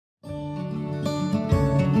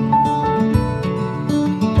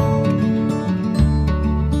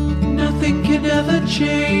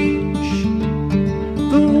change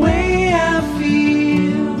the way I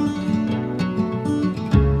feel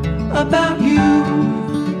about you.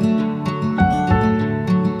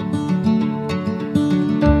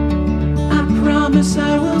 I promise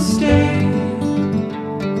I will stay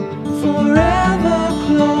forever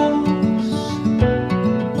close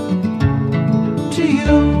to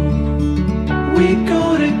you. We go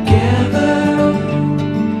together,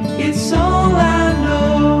 it's all I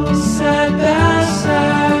know. Side by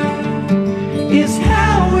side is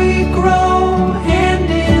how we grow, hand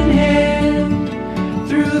in hand.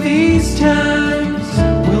 Through these times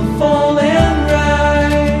we'll fall and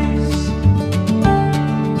rise.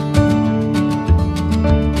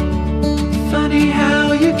 Funny how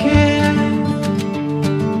you can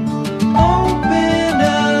open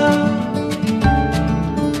up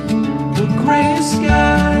the gray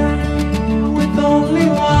sky with only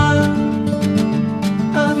one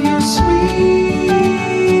of your sweetest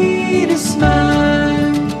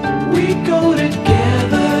smile. We go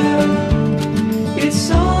together, it's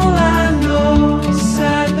all I know.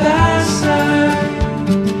 Side by side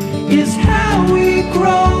is how we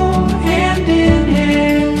grow, hand in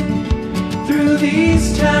hand. Through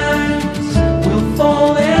these times we'll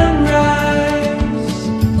fall and rise.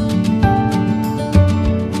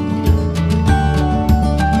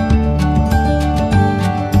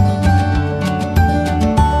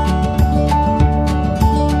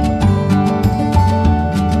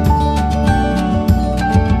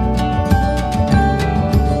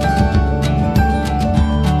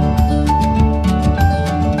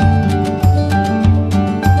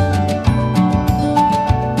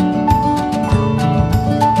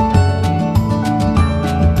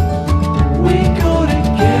 We go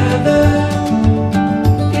together,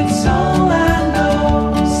 it's all I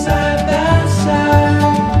know. Side by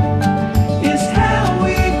side is how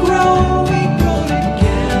we grow. We go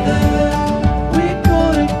together, we go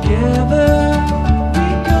together, we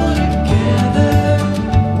go together,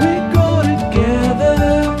 we go together.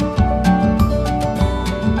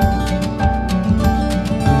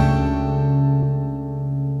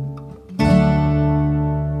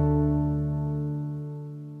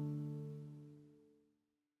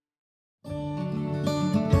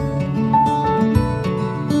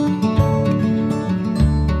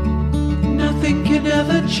 Nothing can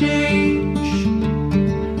ever change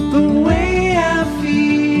the way I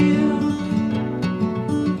feel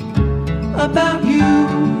about you.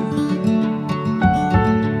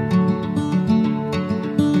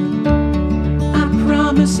 I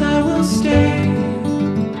promise I will stay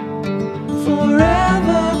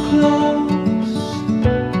forever close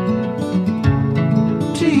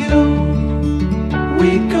to you.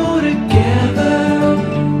 We go together,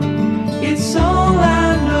 it's all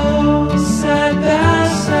I know. Side by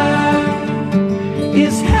side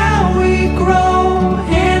is how we grow,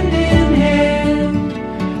 hand in hand.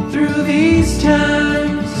 Through these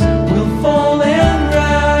times we'll fall and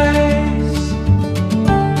rise.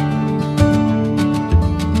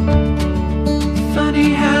 Funny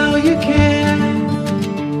how you can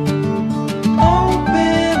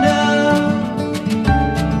open up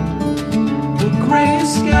the gray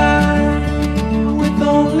sky with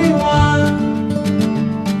only one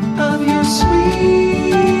of your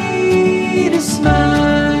sweetest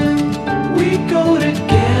smile. We go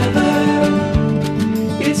together,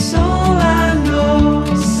 it's all I know.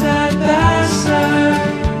 Side by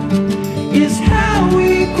side is how we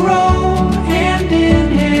grow, hand in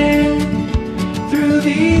hand. Through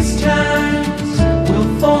these times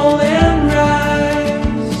we'll fall and rise.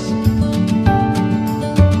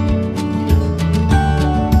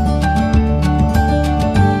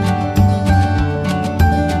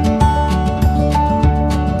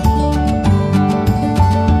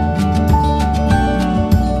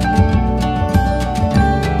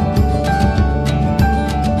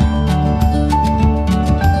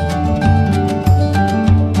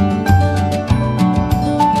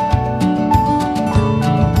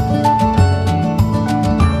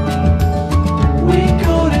 We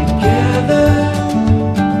go together,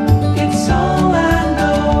 it's all I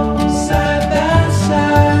know. Side by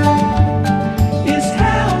side is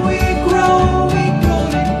how we grow. We go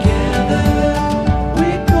together, we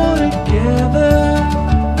go together,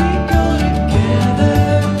 we go together,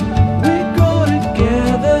 we go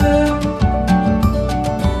together.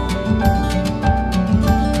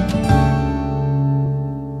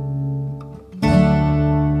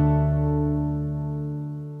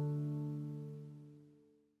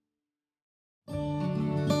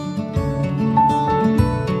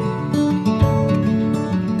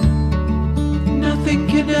 Nothing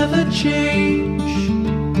can ever change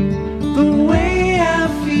the way I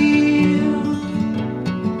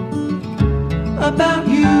about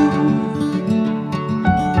you.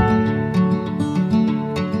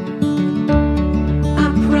 I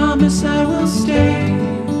promise I will stay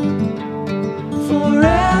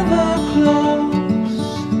forever close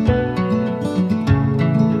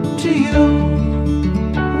to you.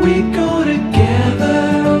 We go together,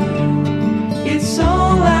 it's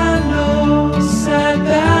all I know. Side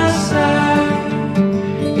by side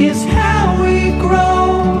is how we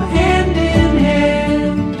grow, hand in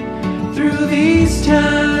hand. Through these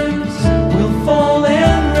times we'll fall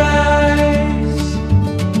and rise.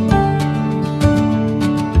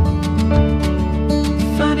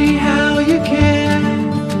 Funny how you can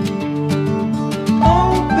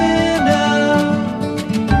open up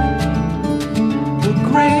the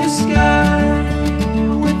grayest sky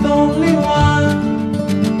with only one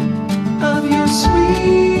of your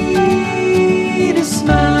sweetest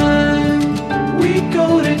smile. We go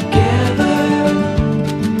together,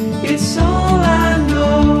 it's all I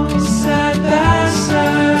know. Side by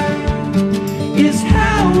side is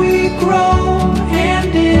how we grow,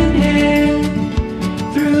 hand in hand.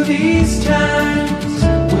 Through these times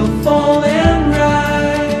we'll fall and rise.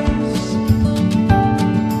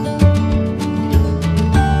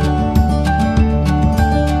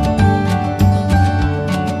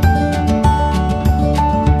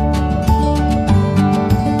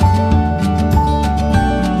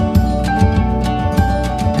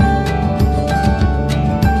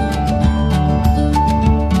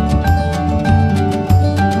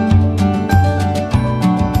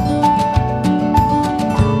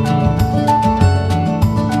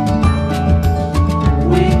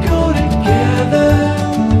 We go together,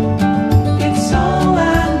 it's all I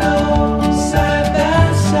know. Side by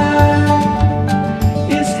side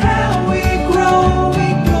is how we grow. We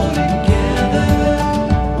go together,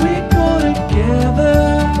 we go together,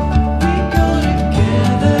 we go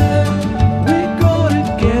together, we go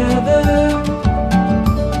together.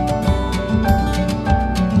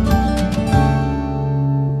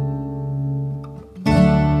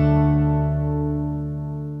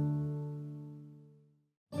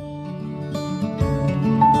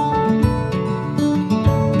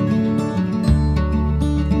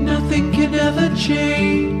 Nothing can ever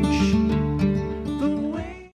change